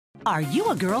Are you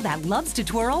a girl that loves to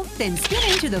twirl? Then spin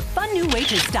into the fun new way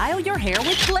to style your hair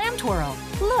with Glam Twirl.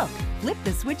 Look, flip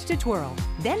the switch to twirl,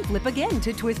 then flip again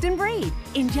to twist and braid.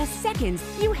 In just seconds,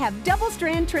 you have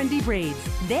double-strand trendy braids.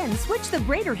 Then switch the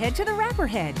braider head to the wrapper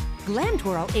head. Glam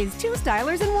Twirl is 2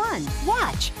 stylers in 1.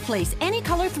 Watch! Place any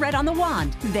color thread on the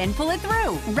wand, then pull it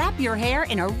through. Wrap your hair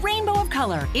in a rainbow of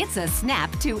color. It's a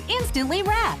snap to instantly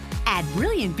wrap. Add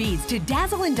brilliant beads to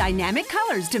dazzle in dynamic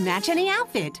colors to match any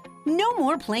outfit. No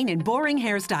more plain and boring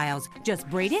hairstyles. Just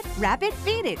braid it, wrap it,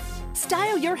 feed it.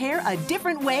 Style your hair a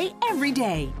different way every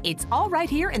day. It's all right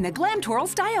here in the Glam Twirl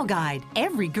Style Guide.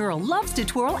 Every girl loves to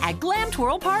twirl at Glam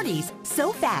Twirl parties.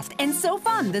 So fast and so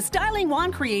fun, the styling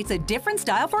wand creates a different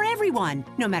style for everyone.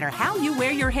 No matter how you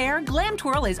wear your hair, Glam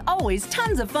Twirl is always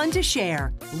tons of fun to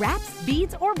share. Wraps,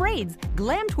 beads, or braids,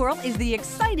 Glam Twirl is the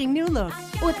exciting new look.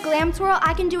 With Glam Twirl,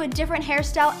 I can do a different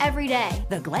hairstyle every day.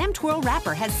 The Glam Twirl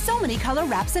wrapper has so many color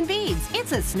wraps and beads.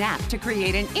 It's a snap to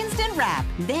create an instant wrap.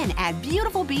 Then add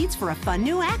beautiful beads for a fun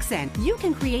new accent. You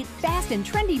can create fast and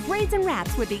trendy braids and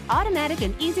wraps with the automatic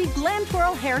and easy Glam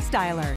Twirl hair styler.